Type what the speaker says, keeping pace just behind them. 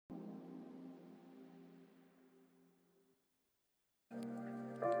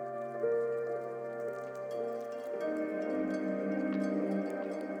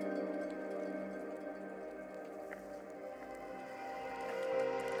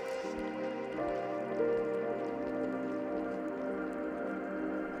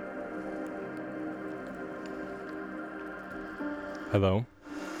Hello,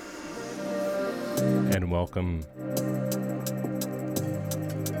 and welcome.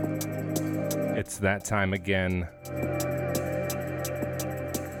 It's that time again.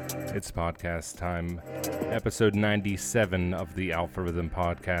 It's podcast time. Episode 97 of the Alpha Rhythm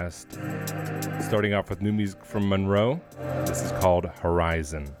Podcast. Starting off with new music from Monroe. This is called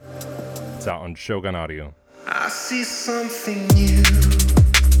Horizon. It's out on Shogun Audio. I see something new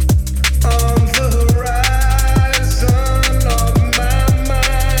on the horizon of my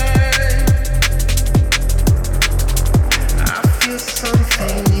mind. I feel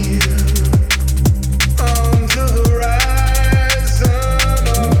something new on the horizon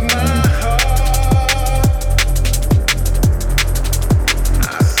of my heart. I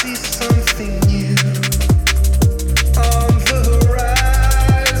see something new on the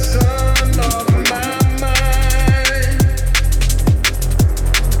horizon of my mind.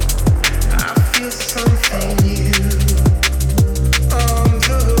 I feel something new on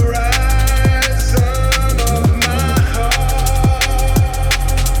the horizon of my heart.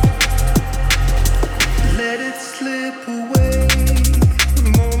 Let it slip away,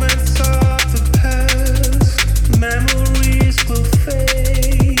 moments of the past, memories will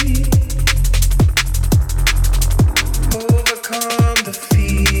fade. Overcome the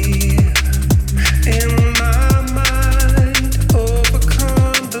fear in my mind,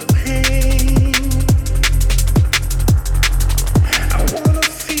 overcome the pain. I wanna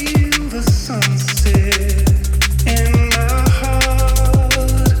feel the sunset in my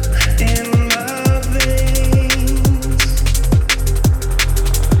heart, in my veins.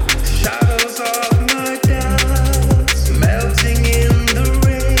 Shadows of my doubts melting in the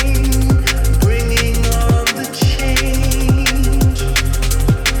rain, bringing on the change.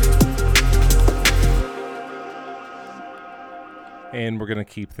 And we're going to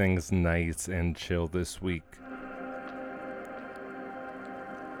keep things nice and chill this week.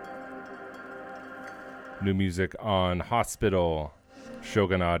 New music on Hospital,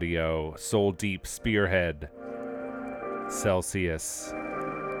 Shogun Audio, Soul Deep, Spearhead, Celsius,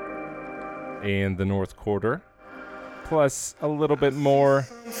 and The North Quarter. Plus a little bit more.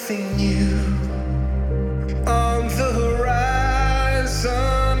 Something new on the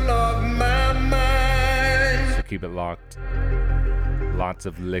horizon of my mind. So keep it locked. Lots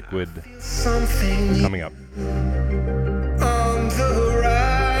of liquid Something new coming up. on the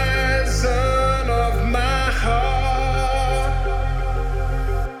horizon of my heart.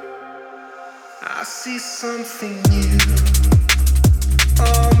 I see something new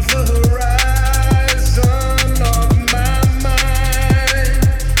on the horizon of my mind.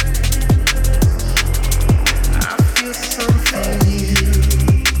 I feel something new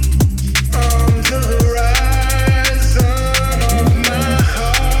on the horizon of my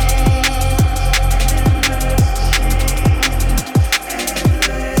heart.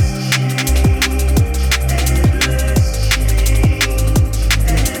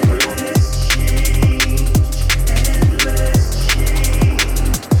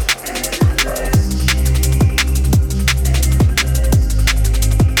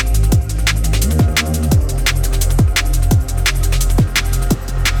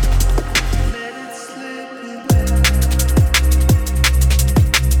 Let it slip away.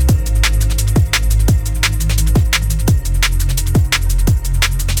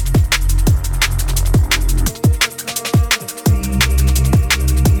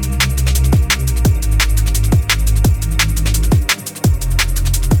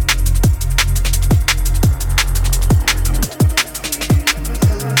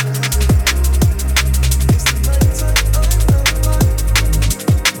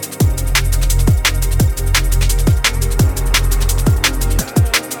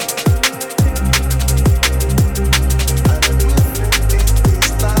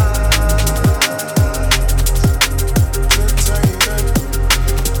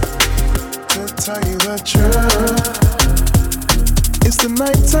 To tell you the truth, it's the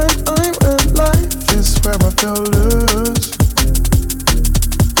nighttime I'm alive. Is where I feel loose.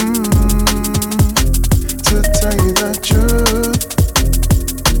 To tell you the truth,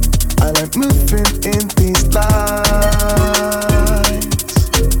 I like moving in these lights.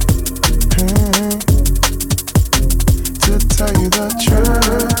 To tell you the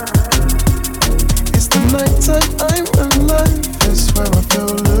truth, it's the nighttime I'm alive. Is where I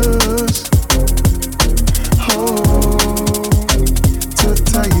feel loose. To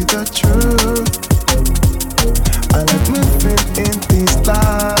tell you the truth, I like moving in these lights.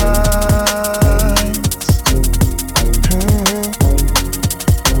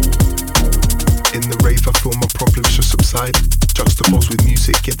 In the rave, I feel my problems just subside. juxtaposed with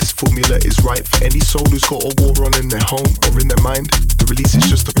music. Yeah, this formula is right for any soul who's got a war on in their home or in their mind. The release is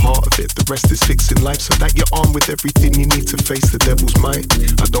just a part of it. The rest is fixing life so that you're armed with everything you need to face the devil's might.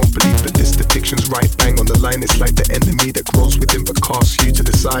 I don't believe that this depiction's right bang on the line. It's like the enemy that grows within but casts you to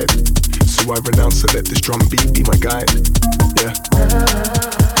the side. So I renounce and let this drum beat be my guide. Yeah.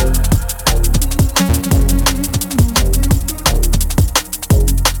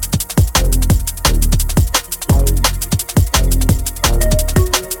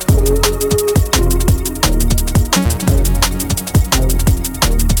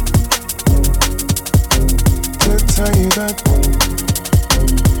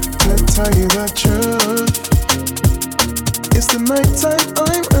 To tell you the truth, it's the night time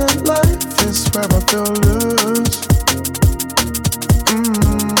I'm alive, it's where I feel loose.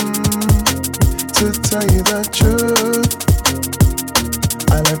 To tell you the truth,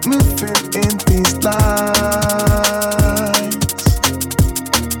 I like moving in these lights.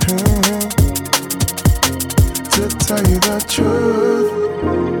 To tell you the truth,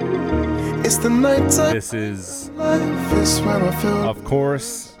 it's the night time. This is, of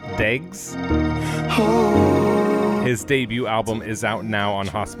course, Degs. His debut album is out now on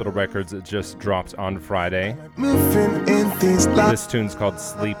Hospital Records. It just dropped on Friday. This tune's called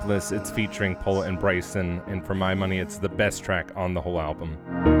Sleepless. It's featuring Pola and Bryson, and for my money, it's the best track on the whole album.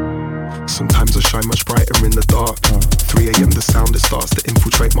 Sometimes I shine much brighter in the dark. 3 a.m. the sound, it starts to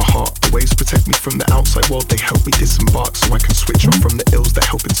infiltrate my heart. The waves protect me from the outside world, they help me disembark, so I can switch off from the ills that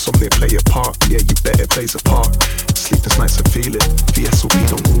help insomnia play a part. Yeah, you bet it plays a part. Sleepless nights I feel it. VSOP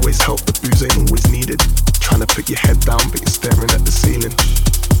don't always help, the booze ain't always needed. Trying to put your head down, but you're staring at the ceiling.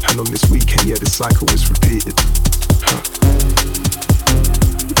 And on this weekend, yeah, this cycle is repeated.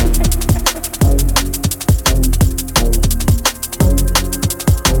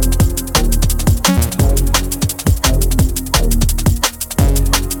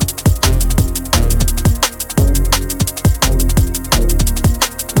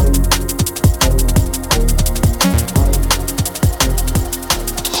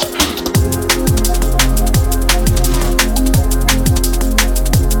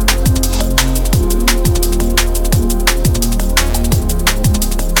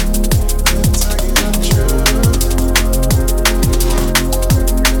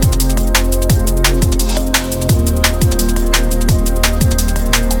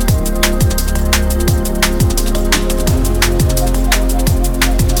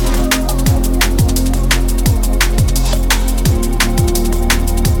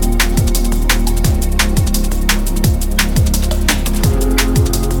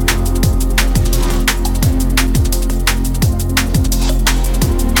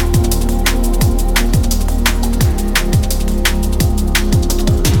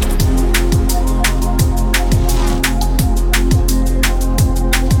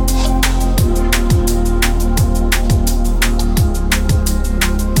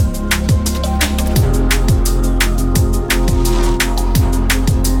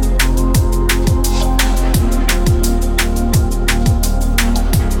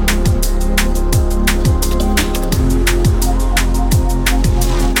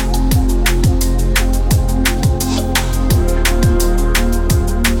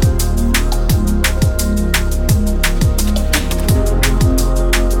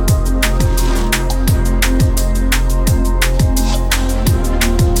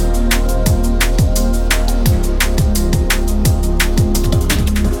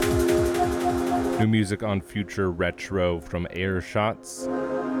 On Future Retro from Air Shots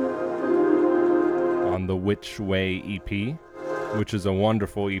on the Which Way EP, which is a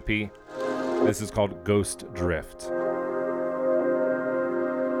wonderful EP. This is called Ghost Drift.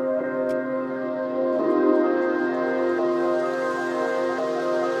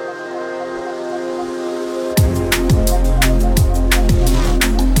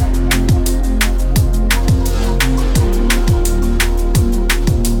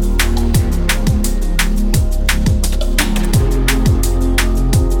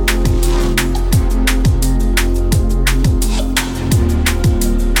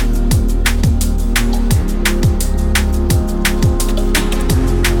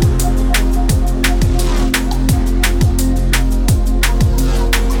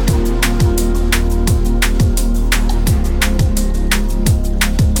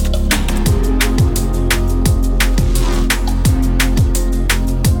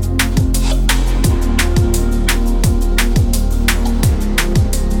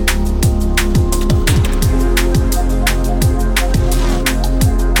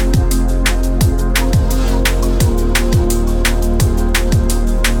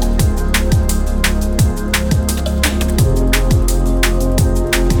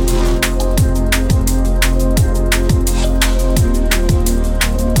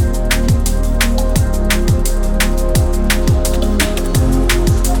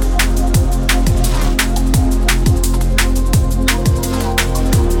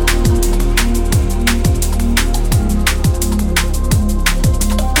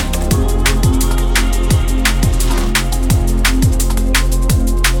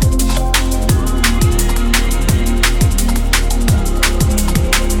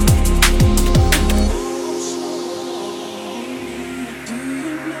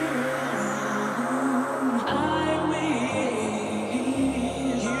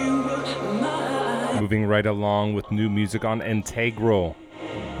 Moving right along with new music on Integral.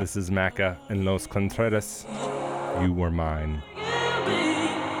 This is Maca and Los Contreras. You Were Mine.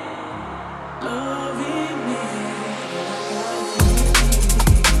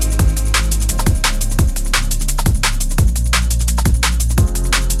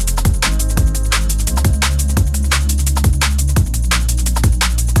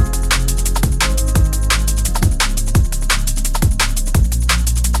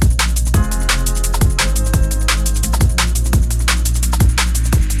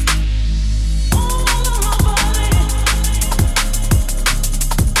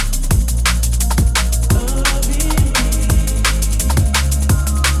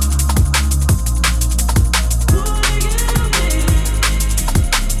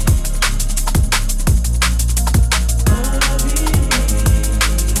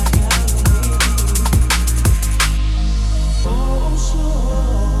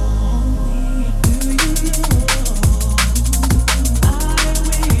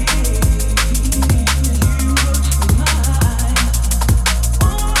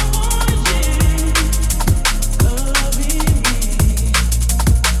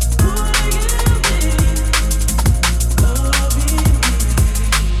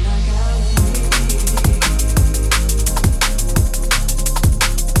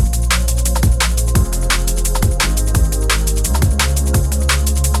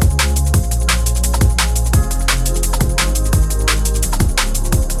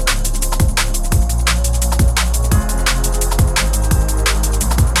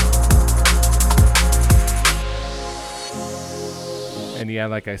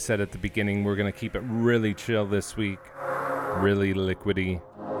 Like I said at the beginning, we're going to keep it really chill this week, really liquidy.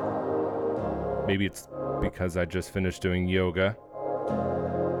 Maybe it's because I just finished doing yoga,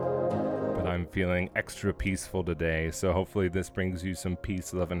 but I'm feeling extra peaceful today, so hopefully this brings you some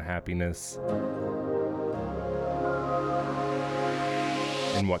peace, love, and happiness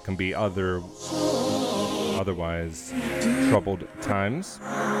in what can be otherwise troubled times.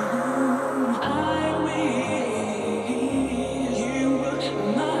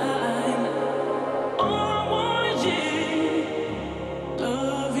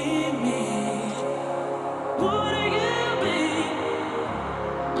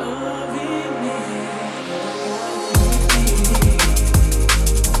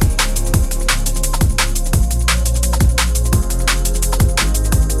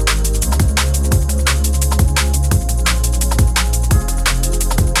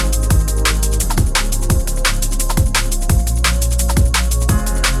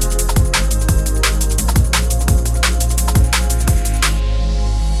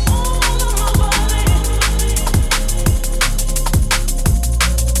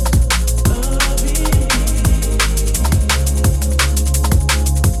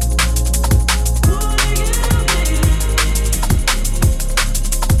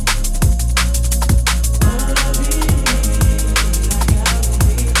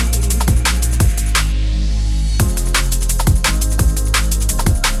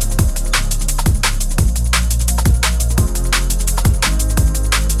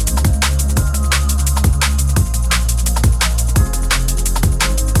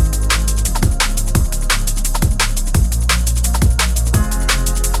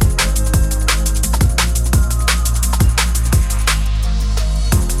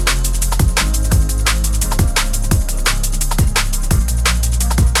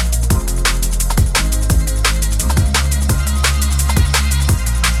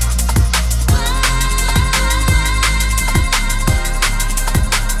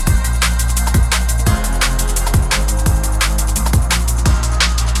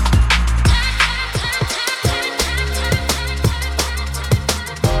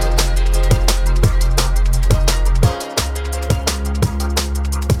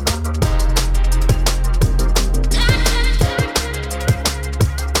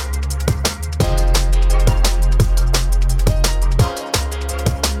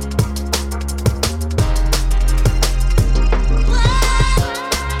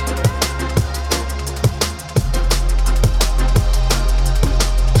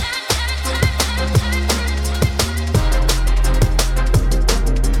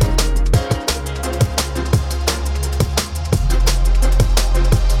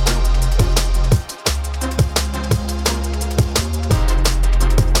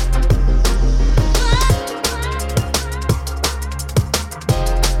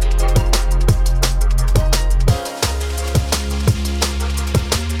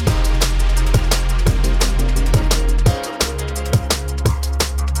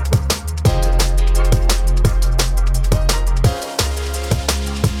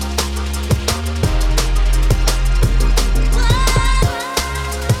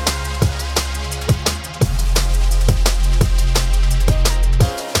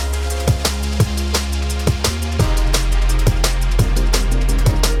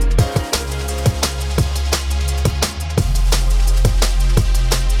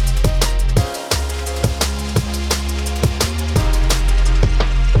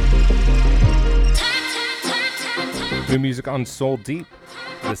 music on Soul Deep.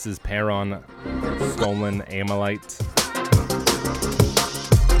 This is Perron, Stolen Amalite.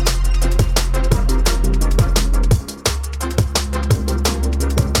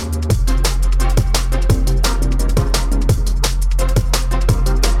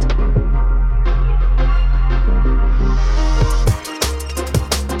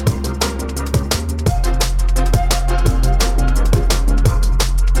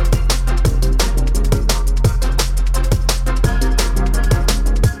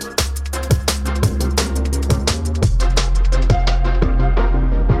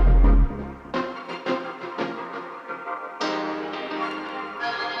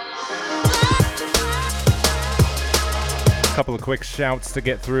 Couple of quick shouts to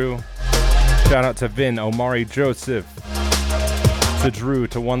get through. Shout out to Vin, Omari Joseph, to Drew,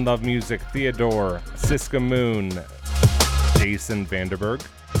 to One Love Music, Theodore, Siska Moon, Jason Vanderberg,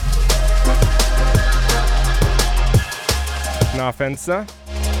 Knafensa,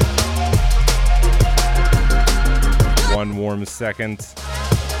 One Warm Second.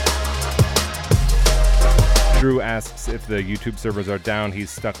 Drew asks if the YouTube servers are down. He's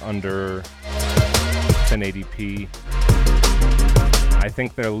stuck under 1080p. I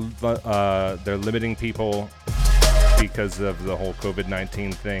think they're limiting people because of the whole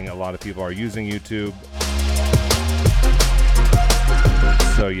COVID-19 thing. A lot of people are using YouTube,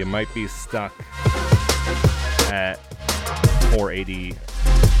 so you might be stuck at 480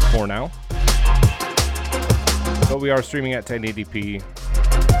 for now. But we are streaming at 1080p.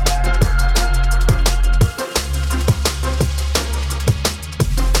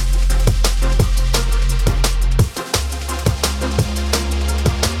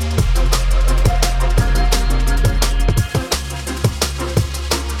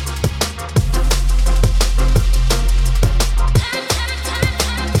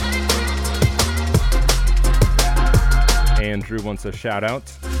 Andrew wants a shout out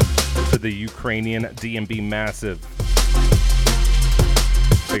to the Ukrainian DMB Massive.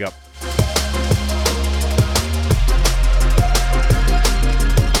 Big up.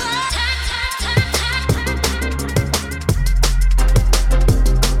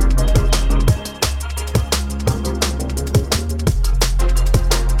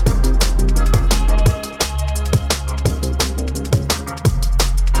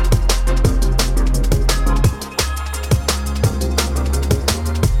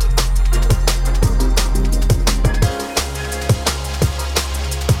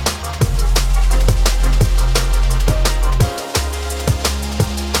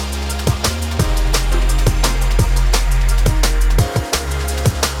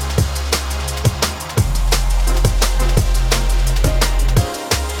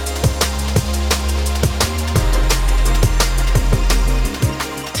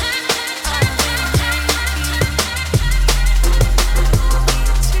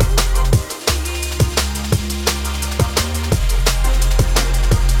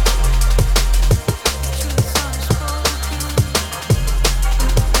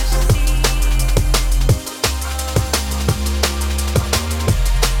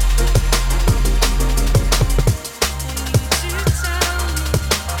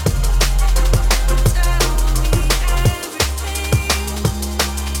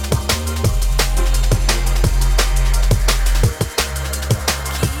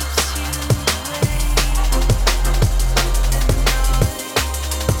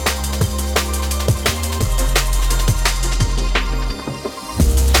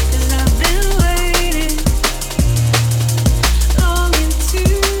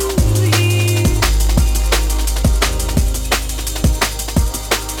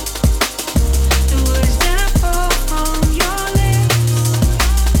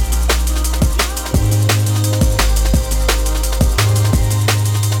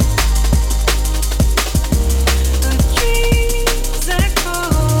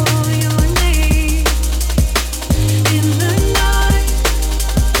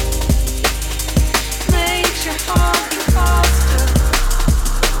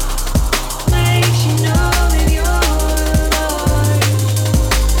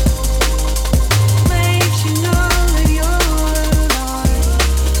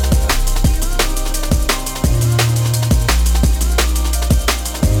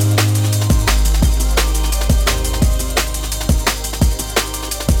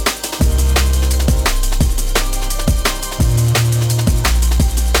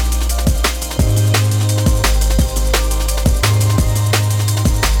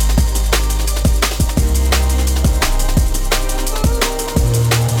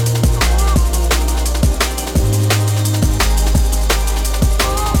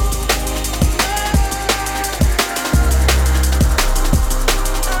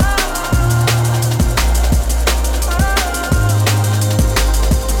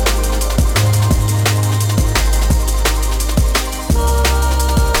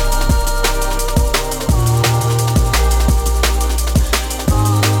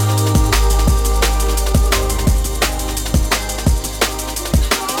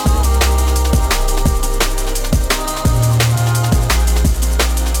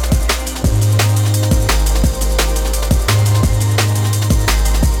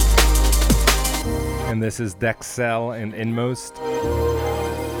 And this is Dexcel and Inmost,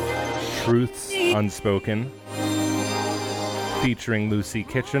 Truths Unspoken, featuring Lucy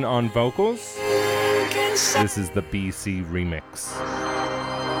Kitchen on vocals. This is the BC remix.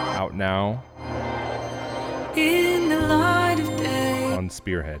 Out now in the light of day on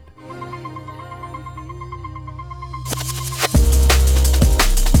Spearhead.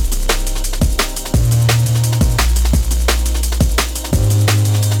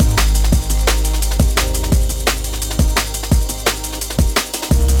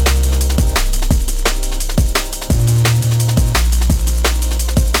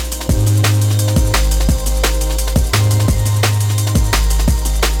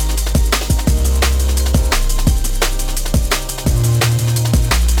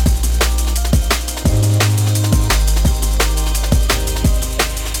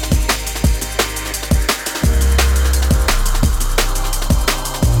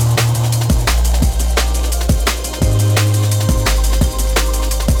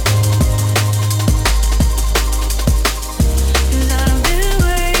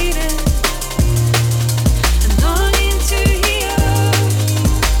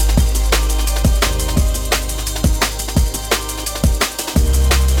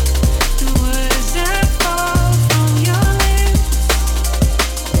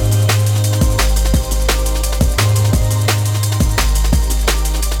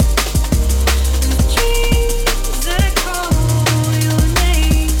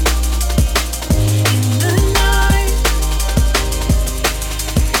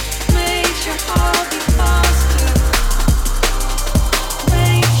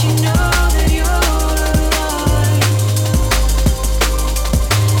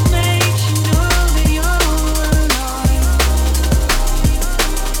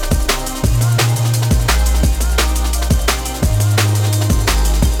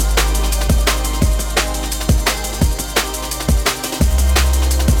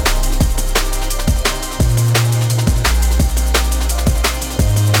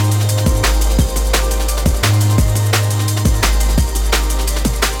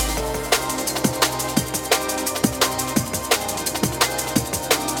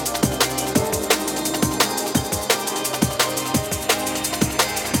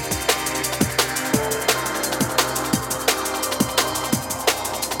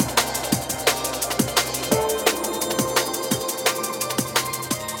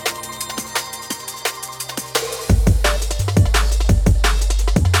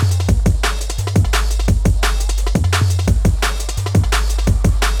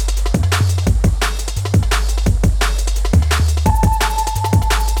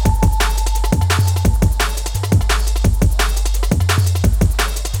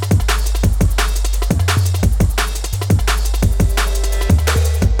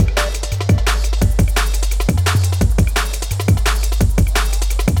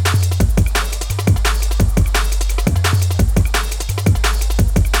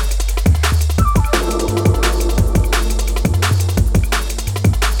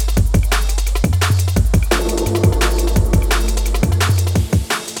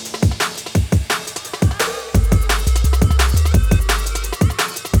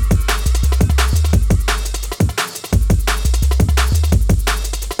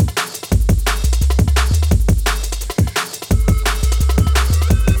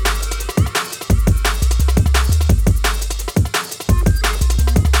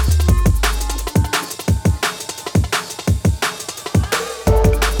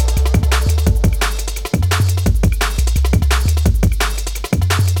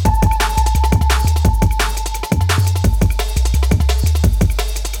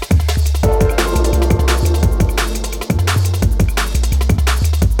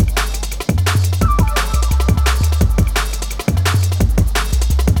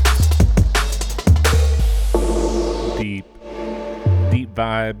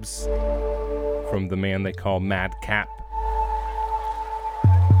 Vibes from the man they call Madcap.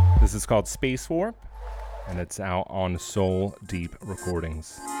 This is called Space Warp, and it's out on Soul Deep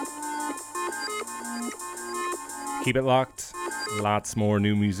Recordings. Keep it locked. Lots more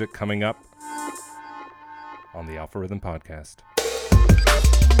new music coming up on the Alpha Rhythm Podcast.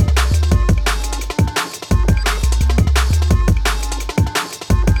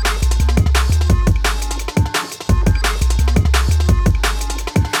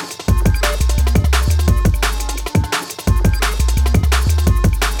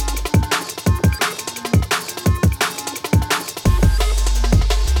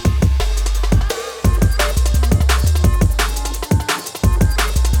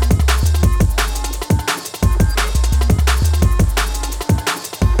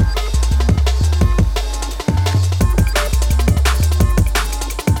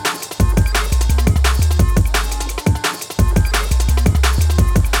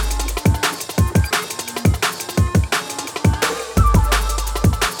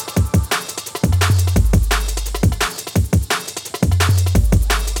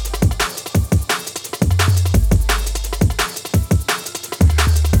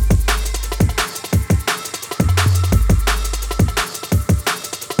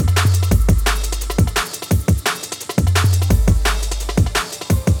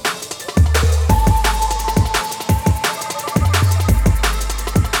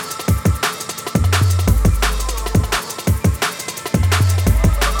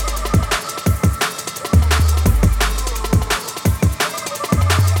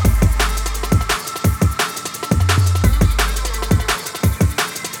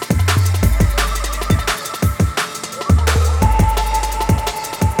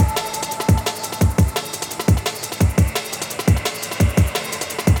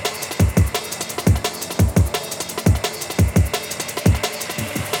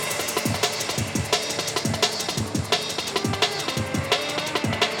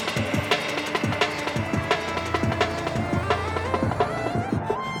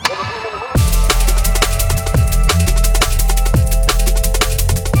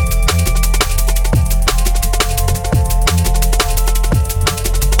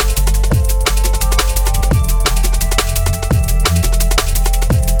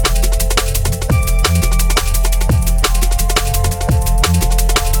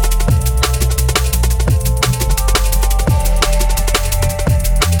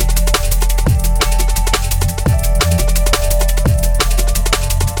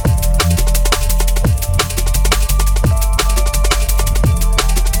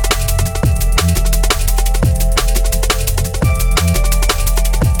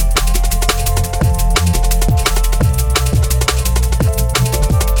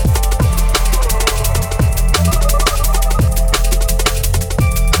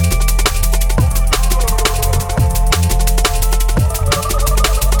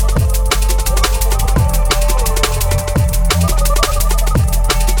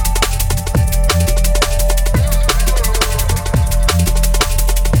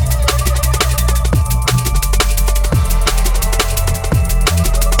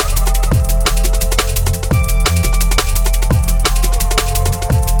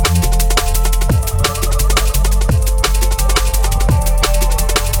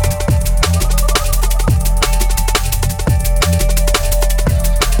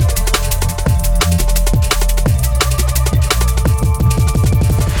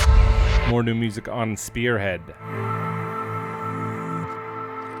 more new music on Spearhead,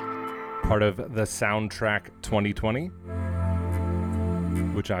 part of the Soundtrack 2020,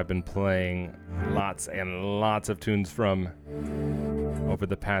 which I've been playing lots and lots of tunes from over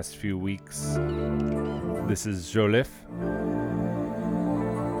the past few weeks. This is Joliffe,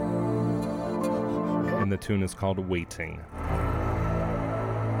 and the tune is called Waiting.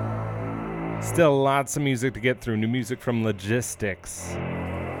 Still lots of music to get through. New music from Logistics,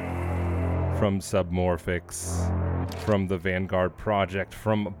 from Submorphics, from the Vanguard Project,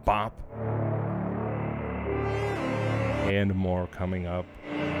 from Bop, and more coming up.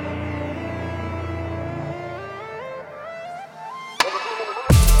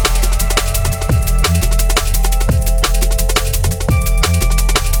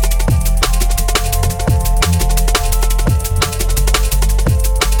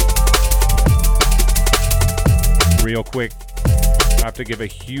 Real quick, I have to give a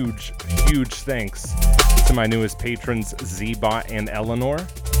huge thanks to my newest patrons, Zbot and Eleanor.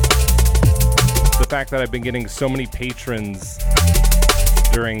 The fact that I've been getting so many patrons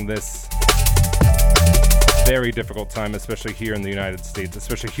during this very difficult time, especially here in the United States,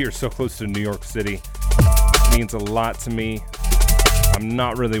 especially here so close to New York City, means a lot to me. I'm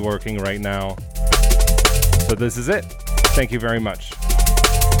not really working right now, so this is it. Thank you very much.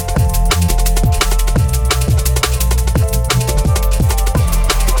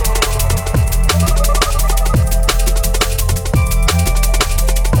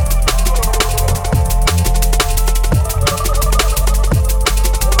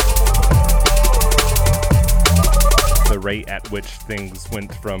 Rate at which things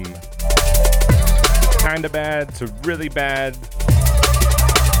went from kind of bad to really bad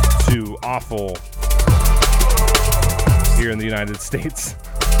to awful here in the United States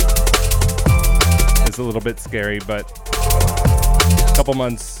is a little bit scary, but a couple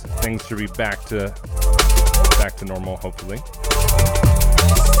months things should be back to normal, hopefully.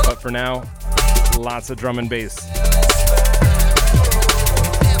 But for now, lots of drum and bass.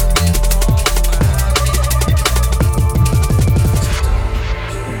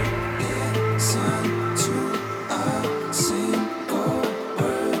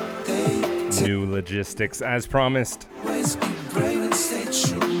 New Logistics as promised.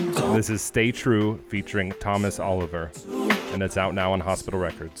 This is Stay True featuring Thomas Oliver, and it's out now on Hospital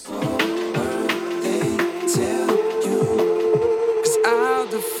Records. I'll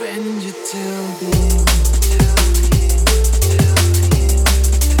defend you till the end.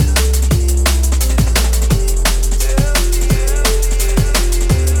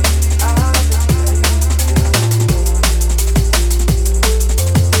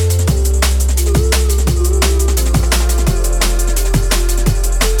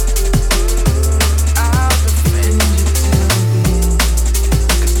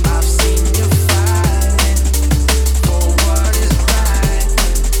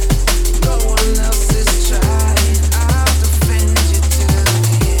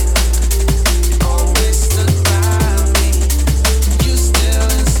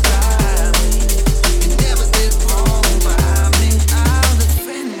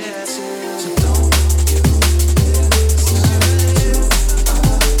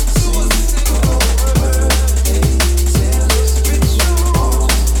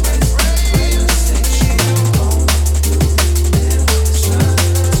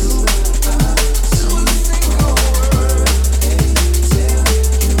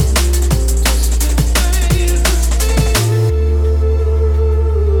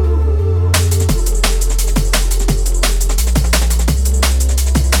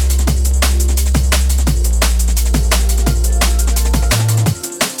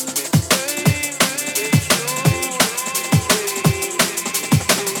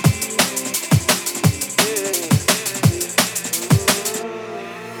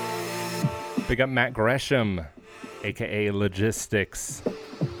 Big up Matt Gresham, aka Logistics.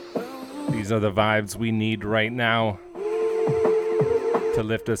 These are the vibes we need right now to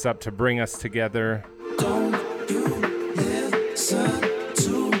lift us up, to bring us together. Don't you listen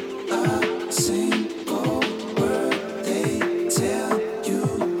to a single word they tell you.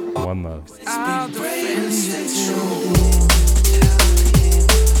 One love. I'll defend you.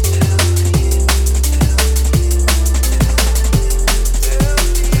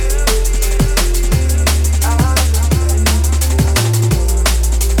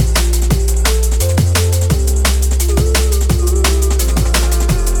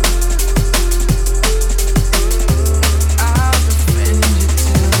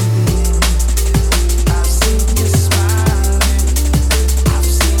 I've seen you flying,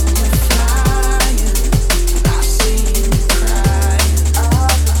 I've seen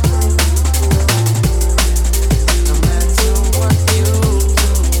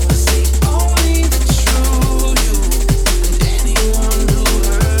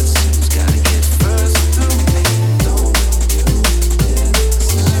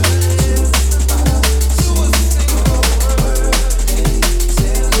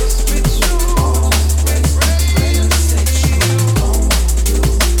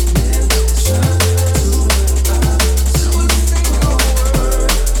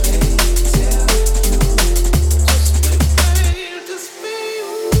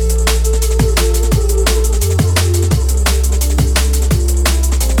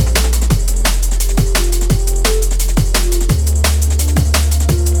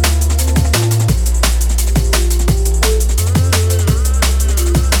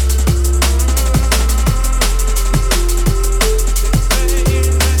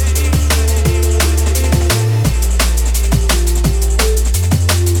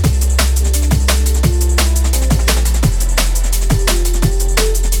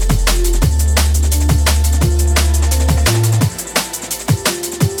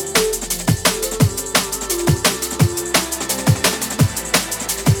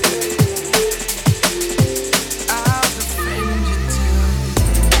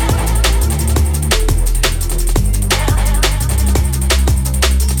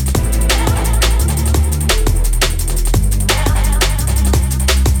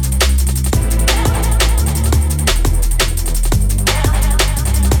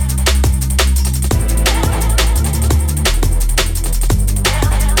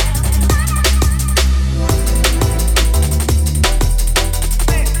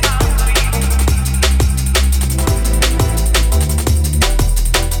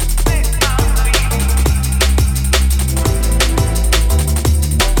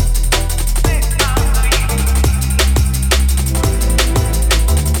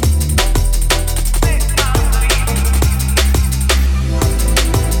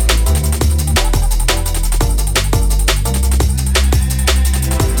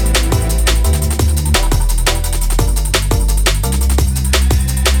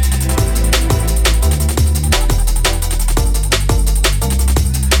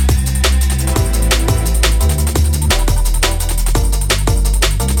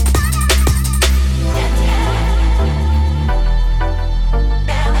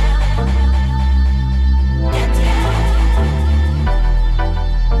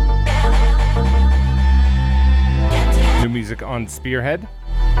on Spearhead.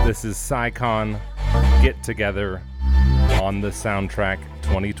 This is Psycon, Get Together, on the soundtrack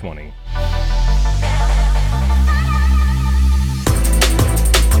 2020.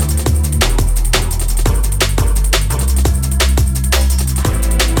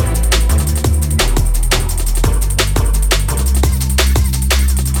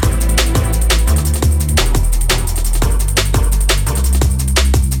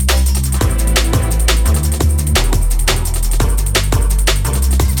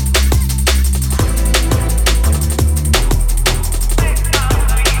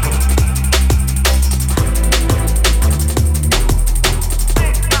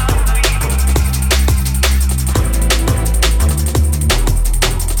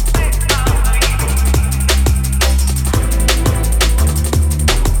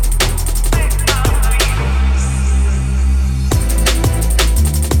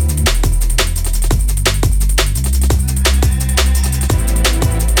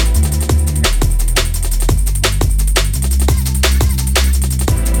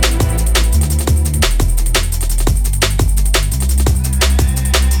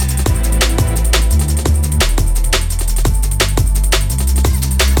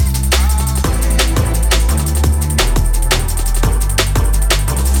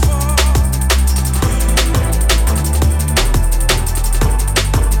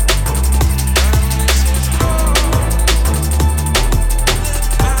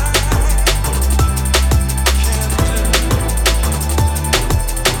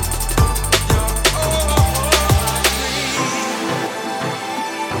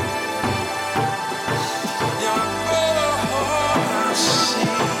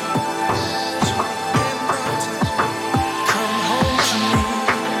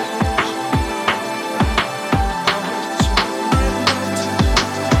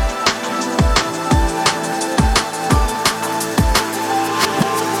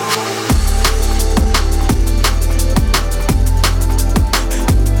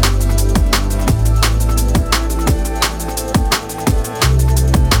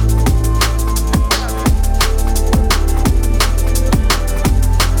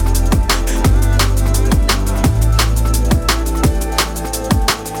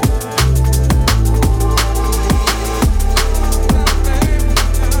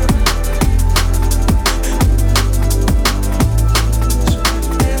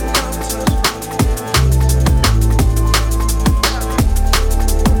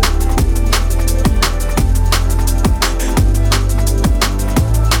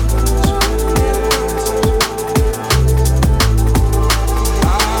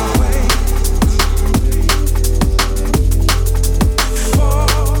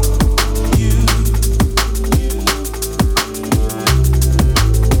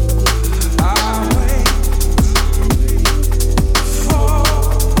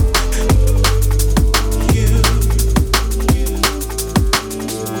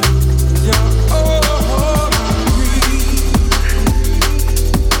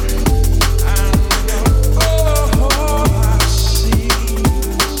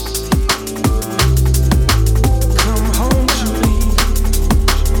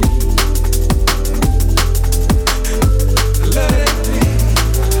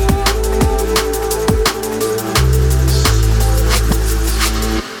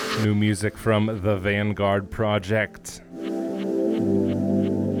 From the Vanguard Project,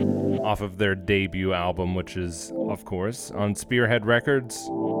 off of their debut album, which is, of course, on Spearhead Records.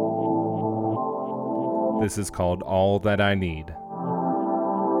 This is called All That I Need,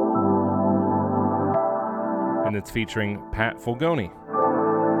 and it's featuring Pat Fulgoni.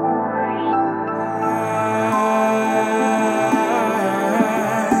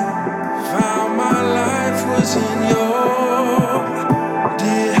 I found my life was in your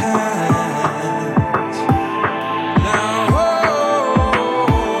dear hands.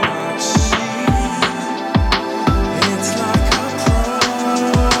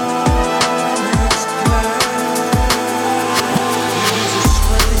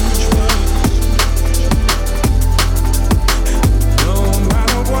 No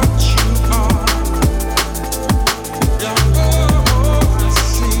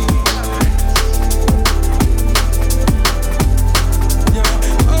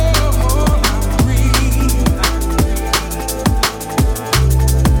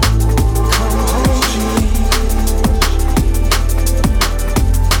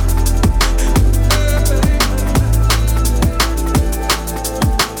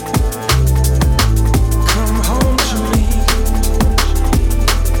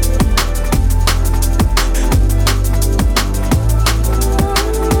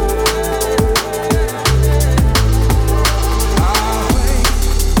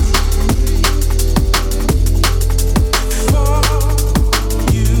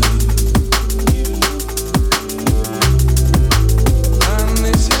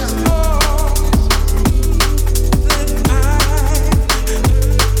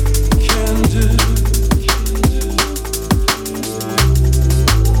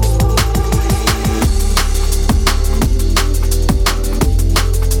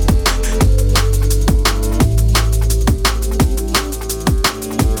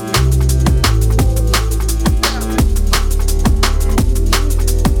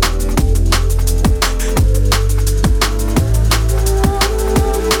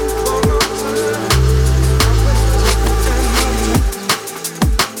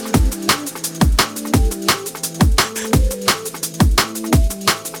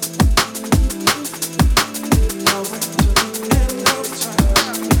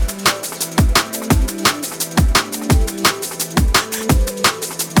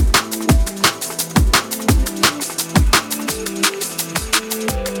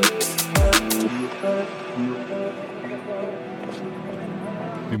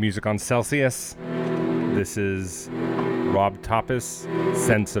music on Celsius. This is Rob Topis,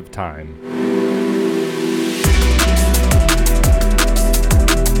 Sense of Time.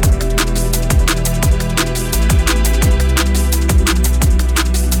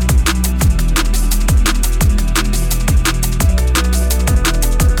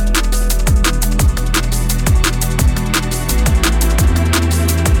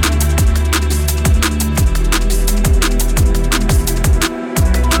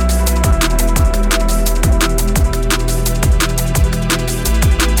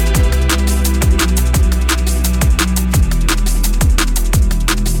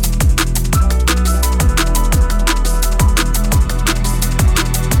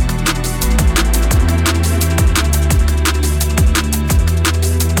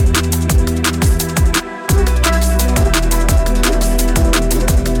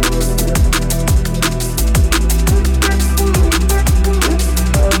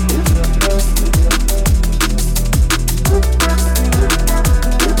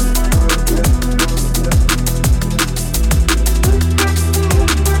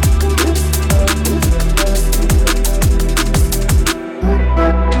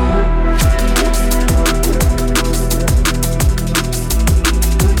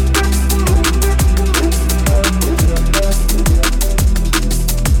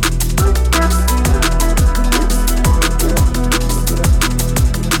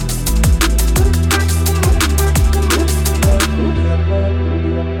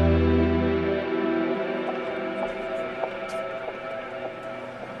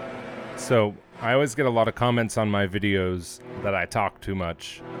 So, I always get a lot of comments on my videos that I talk too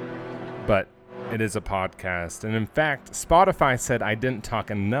much, but it is a podcast. And in fact, Spotify said I didn't talk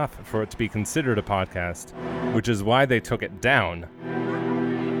enough for it to be considered a podcast, which is why they took it down.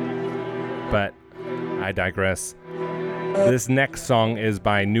 But I digress. This next song is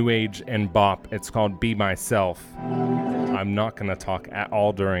by New Age and Bop. It's called Be Myself. I'm not going to talk at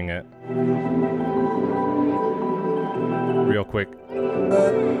all during it. Real quick,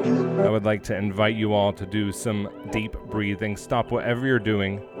 I would like to invite you all to do some deep breathing. Stop whatever you're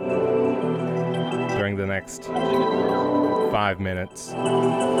doing during the next 5 minutes.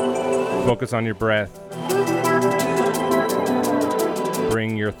 Focus on your breath.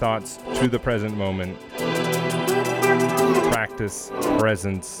 Bring your thoughts to the present moment. Practice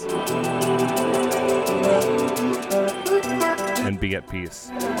presence and be at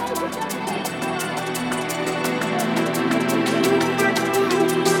peace.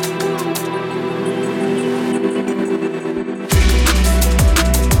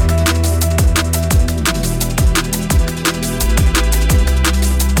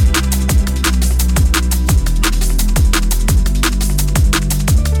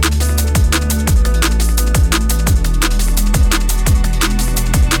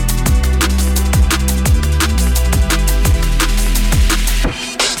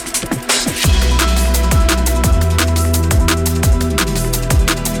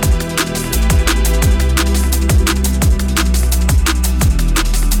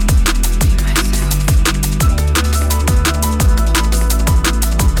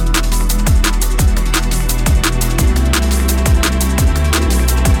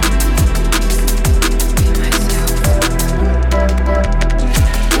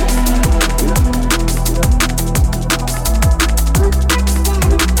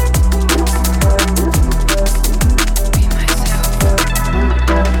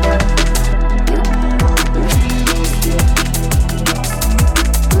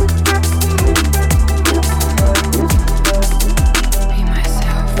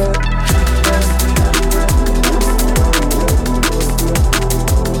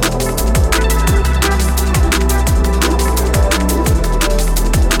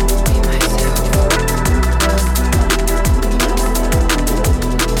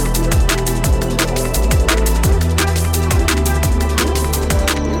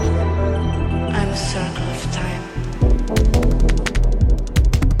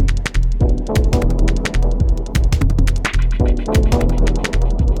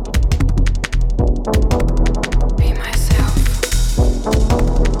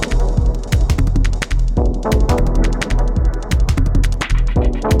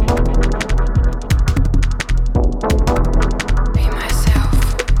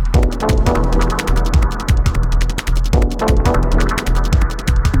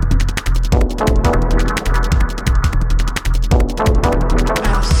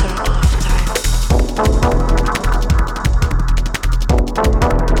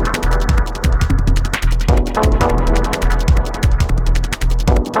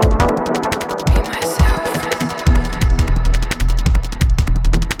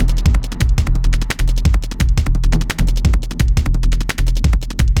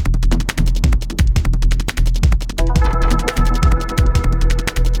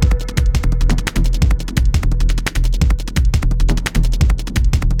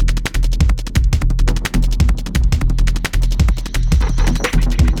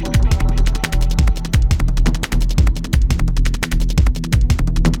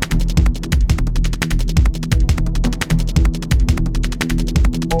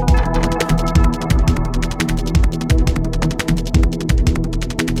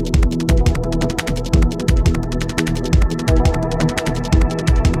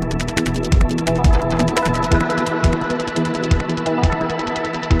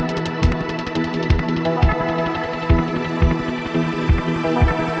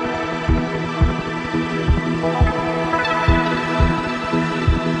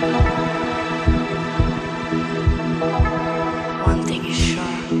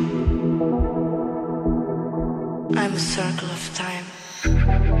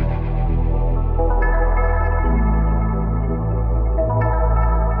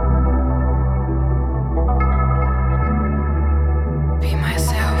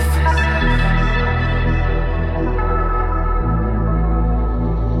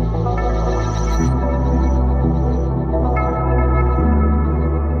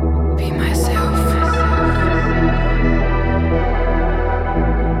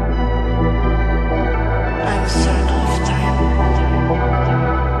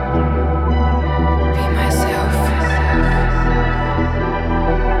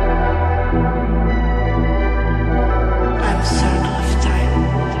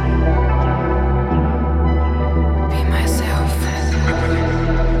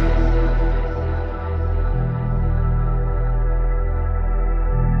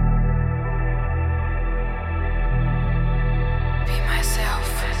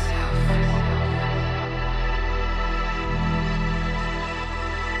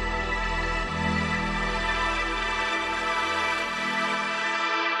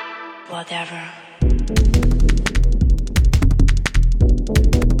 whatever.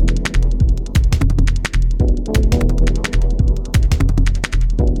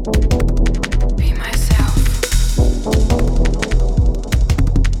 Be myself.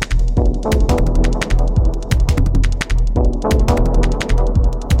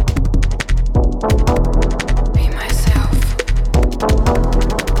 Be myself.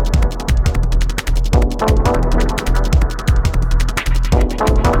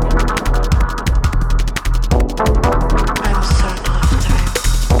 I'm a circle of time.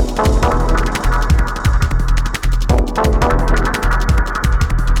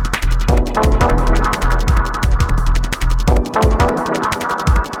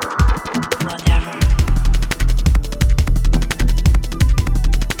 Whatever. Be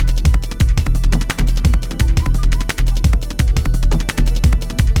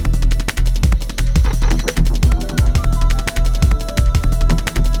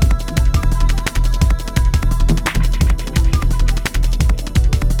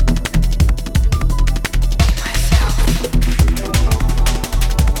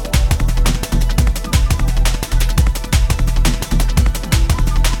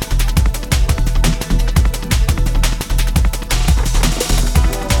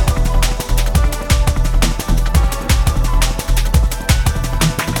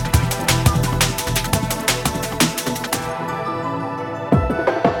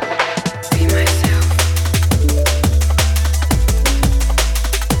myself.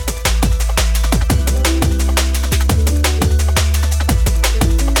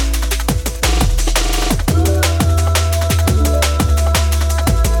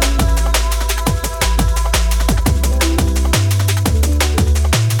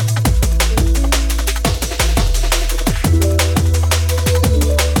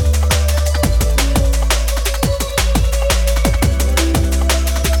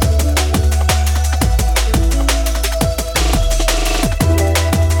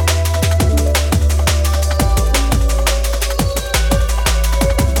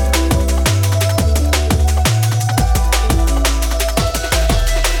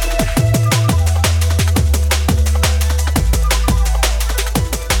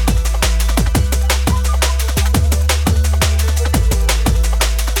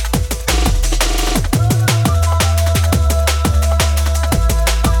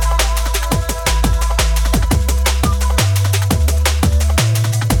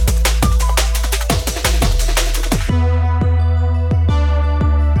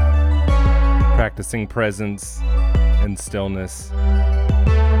 Practicing presence and stillness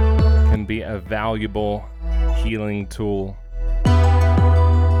can be a valuable healing tool,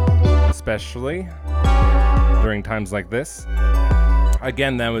 especially during times like this.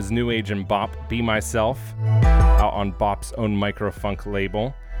 Again, that was New Age and Bop, Be Myself, out on Bop's own Microfunk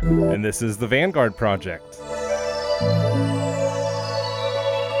label. And this is the Vanguard Project.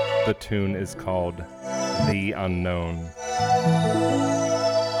 The tune is called The Unknown.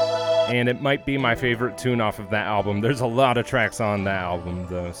 And it might be my favorite tune off of that album. There's a lot of tracks on that album,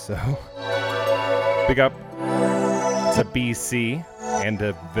 though, so big up to BC and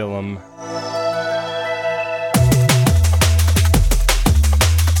to Willem.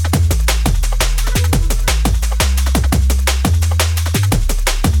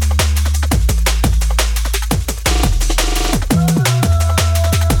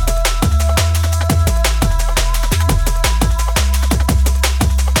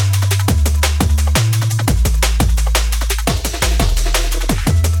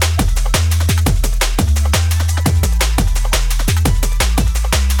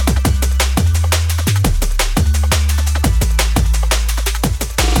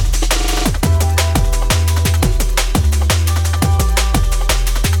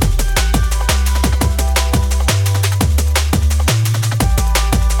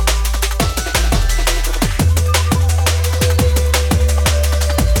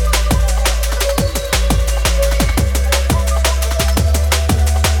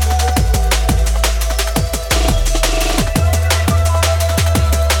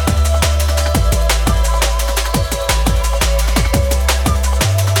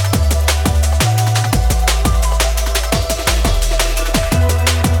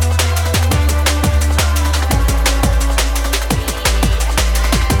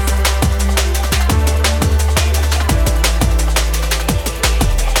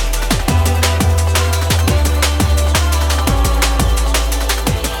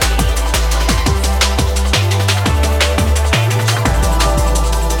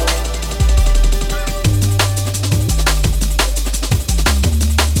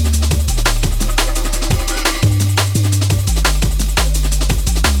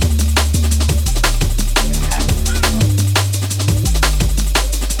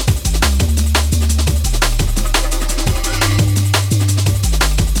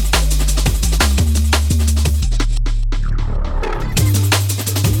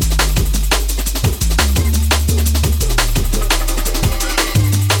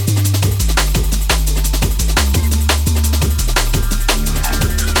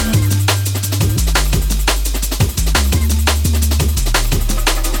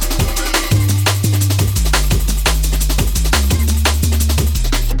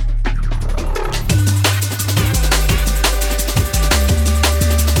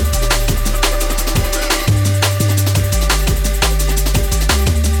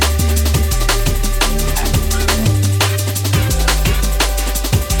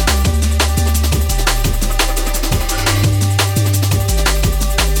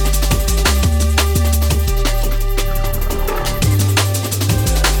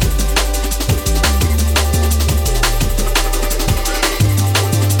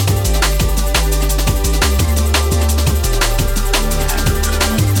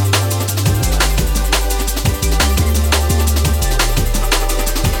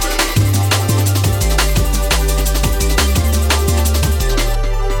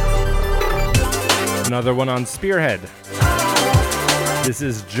 Another one on Spearhead. This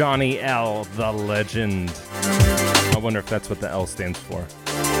is Johnny L, the legend. I wonder if that's what the L stands for.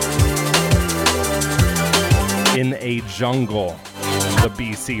 In a Jungle, the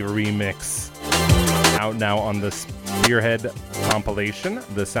BC remix. Out now on the Spearhead compilation,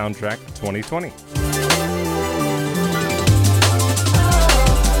 the soundtrack 2020.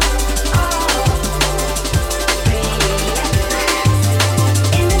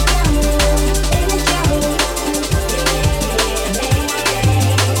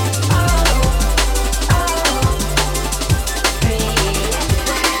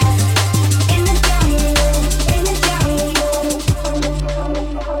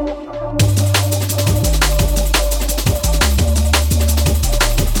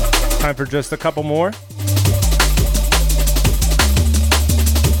 Time for just a couple more.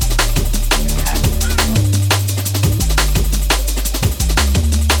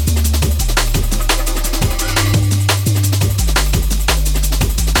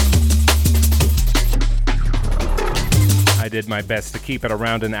 I did my best to keep it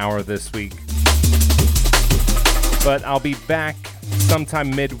around an hour this week, but I'll be back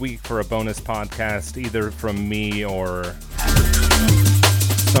sometime midweek for a bonus podcast, either from me or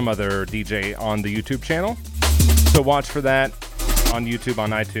some other DJ on the YouTube channel. So watch for that on YouTube, on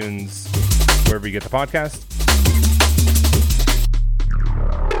iTunes, wherever you get the podcast.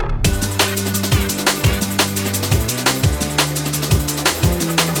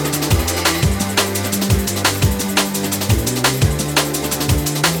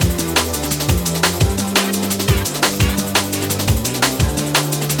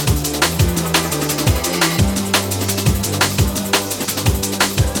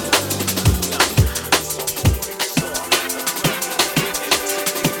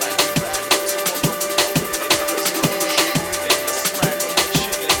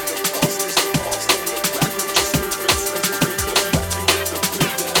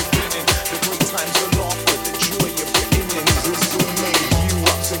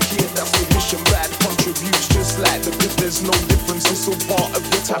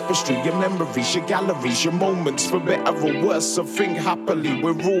 Your galleries, your moments, for better or worse, so think happily,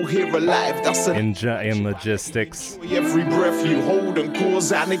 we're all here alive, that's an Ninja and Logistics. Every breath you hold and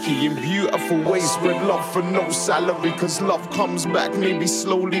cause anarchy in beautiful ways, spread love for no salary, cause love comes back, maybe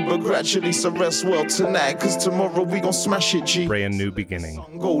slowly but gradually, so rest well tonight, cause tomorrow we gon' smash it, G. Brand new beginning.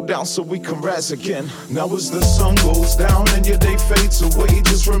 Go down so we can rise again. Now as the sun goes down and your day fades away,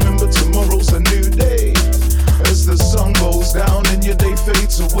 just remember tomorrow's a new day. As the sun goes down and your day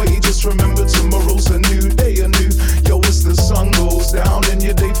fades away, just remember tomorrow's a new day, a new. Yo, as the sun goes down and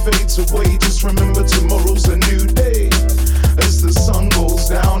your day fades away, just remember tomorrow's a new day. As the sun goes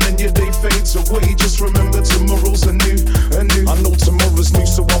down and your day fades away, just remember tomorrow's a new. I know tomorrow's new,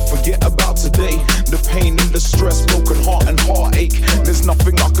 so I'll forget about today. The pain and the stress, broken heart and heartache. There's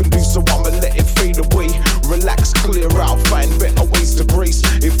nothing I can do, so I'ma let it fade away. Relax, clear out, find better ways to brace.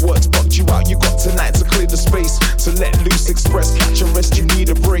 If words bugged you out, you got tonight to clear the space. To let loose, express, catch a rest, you need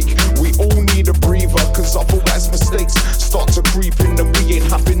a break. We all need a breather, cause otherwise mistakes start to creep in and we ain't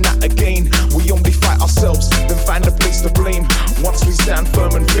having that again. We only fight ourselves, then find a place to blame. Once we stand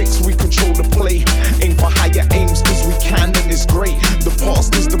firm and fixed, we control the play. Aim for higher aims, cause we can and it's great. The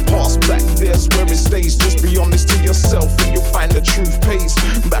past is the past, back there's where it stays. Just be honest to yourself and you'll find the truth pays.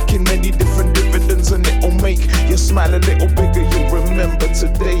 Back in many different dividends and it'll make you smile a little bigger. You'll remember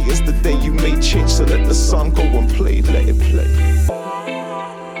today is the day you made change, so let the sun go and play, let it play.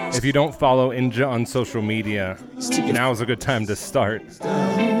 If you don't follow Inja on social media, now is a good time to start.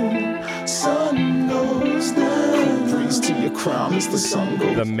 Sun goes down, breeze to your crown as the sun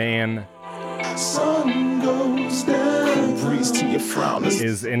goes. The man Sun goes down, breeze to your frown as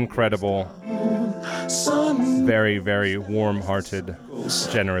is incredible. sun. Very, very warm-hearted,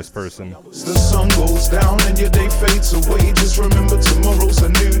 generous person. The sun goes down and your day fades away, just remember tomorrow's a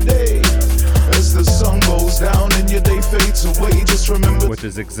new day. As the sun goes down and your day fades away, just remember. Which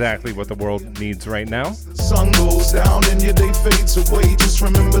is exactly what the world needs right now. The sun goes down and your day fades away, just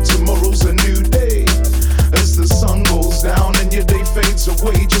remember tomorrow's a new day. As the sun goes down and your day fades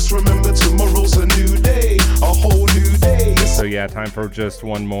away, just remember tomorrow's a new day, a whole new day. So yeah, time for just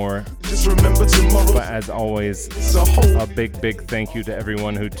one more. Just remember tomorrow. But as always, It's a whole. a big thank you to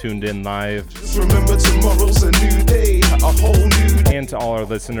everyone who tuned in live, Just remember tomorrow's a new day, a whole new and to all our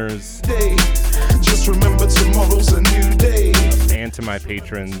listeners, day. Just remember tomorrow's a new day. and to my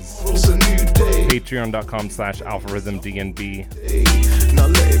patrons. Tomorrow's a new day. Patreon.com/algorithmdnb Now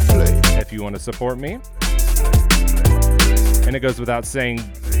let it play. if you want to support me. And it goes without saying,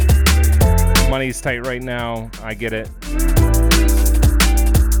 money's tight right now. I get it.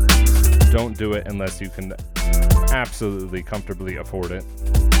 Don't do it unless you can absolutely comfortably afford it.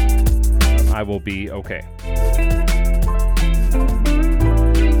 I will be okay.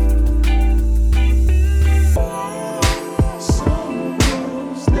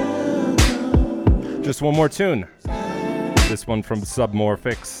 Just one more tune. This one from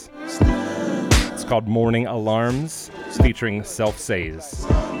Submorphics. It's called Morning Alarms. It's featuring Self Says.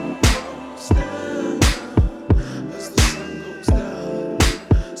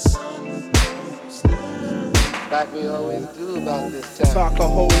 Like we always do about this time. Talk a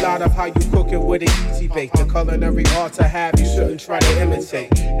whole lot of how you cook it with an easy bake. The culinary art to have you shouldn't try to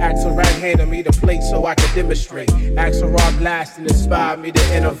imitate. Axel Rag handed me the plate so I could demonstrate. Axel Rod blast and inspired me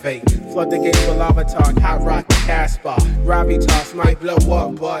to innovate. Flood the gates with lava talk, hot rock and Casper. Gravitas might blow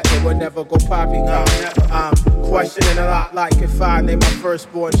up, but it would never go poppycock. I'm questioning a lot like if I name my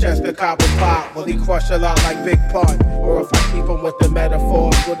firstborn Chester Copper Pop. Will he crush a lot like Big Pun? Or if I keep him with the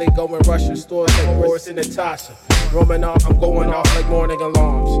metaphors, will they go in Russian stores like Boris and Natasha? Roaming off, I'm going off like morning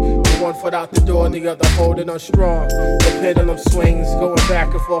alarms. One foot out the door, the other holding on strong. The pendulum swings, going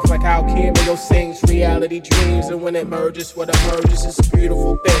back and forth like how Cameo sings reality dreams. And when it merges, what emerges is a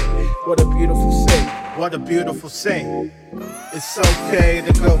beautiful thing. What a beautiful sing, what a beautiful sing. It's okay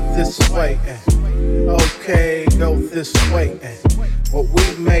to go this way, okay, go this way. What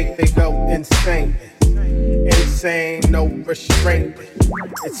we make, they go insane. Insane, no restraint.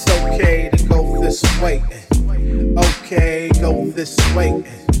 It's okay to go this way. Okay, go this way.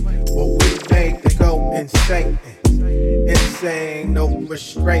 What we make, they go insane. Insane, no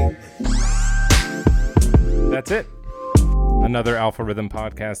restraint. That's it. Another Alpha Rhythm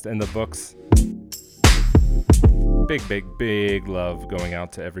podcast in the books. Big love going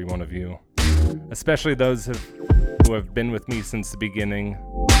out to every one of you. Especially those who have been with me since the beginning.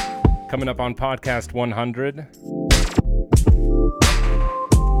 Coming up on podcast 100.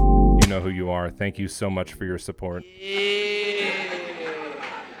 You know who you are. Thank you so much for your support.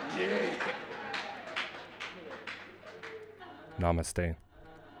 Namaste.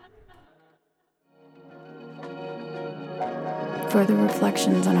 Further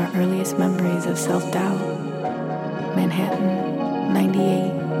reflections on our earliest memories of self-doubt. Manhattan,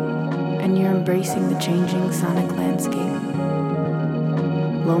 98, and you're embracing the changing sonic landscape.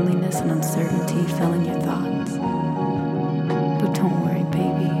 Loneliness and uncertainty filling your thoughts. But don't worry,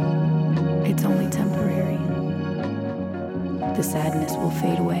 baby, it's only temporary. The sadness will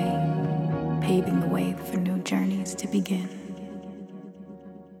fade away, paving the way for new journeys to begin.